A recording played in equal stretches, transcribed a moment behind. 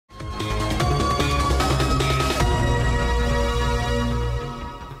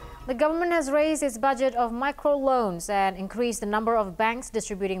government has raised its budget of microloans and increased the number of banks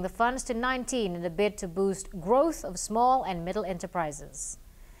distributing the funds to 19 in a bid to boost growth of small and middle enterprises.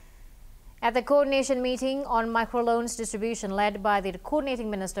 At the coordination meeting on microloans distribution led by the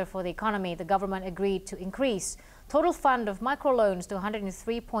coordinating minister for the economy, the government agreed to increase total fund of microloans to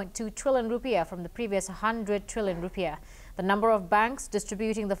 103.2 trillion rupiah from the previous 100 trillion rupiah. The number of banks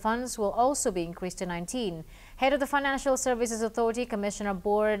distributing the funds will also be increased to 19. Head of the Financial Services Authority Commissioner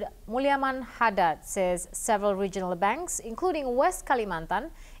Board Mulyaman Haddad says several regional banks, including West Kalimantan,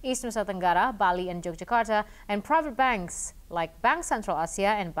 East Nusa Tenggara, Bali and Yogyakarta, and private banks like Bank Central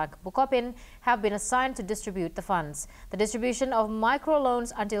Asia and Bank Bukopin have been assigned to distribute the funds. The distribution of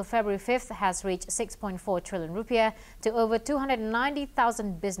microloans until February 5th has reached 6.4 trillion rupiah to over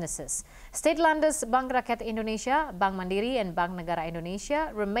 290,000 businesses. State lenders Bank Rakyat Indonesia, Bank Mandiri and Bank Negara Indonesia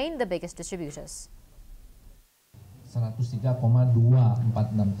remain the biggest distributors. 103,246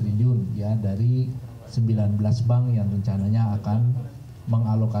 triliun ya dari 19 bank yang rencananya akan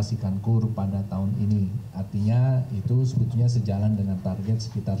mengalokasikan KUR pada tahun ini. Artinya itu sebetulnya sejalan dengan target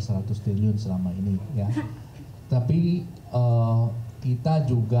sekitar 100 triliun selama ini ya. Tapi kita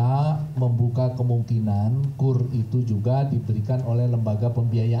juga membuka kemungkinan KUR itu juga diberikan oleh lembaga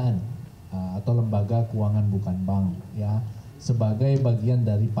pembiayaan atau lembaga keuangan bukan bank ya, sebagai bagian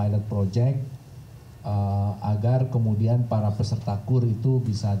dari pilot project agar kemudian para peserta KUR itu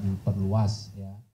bisa diperluas.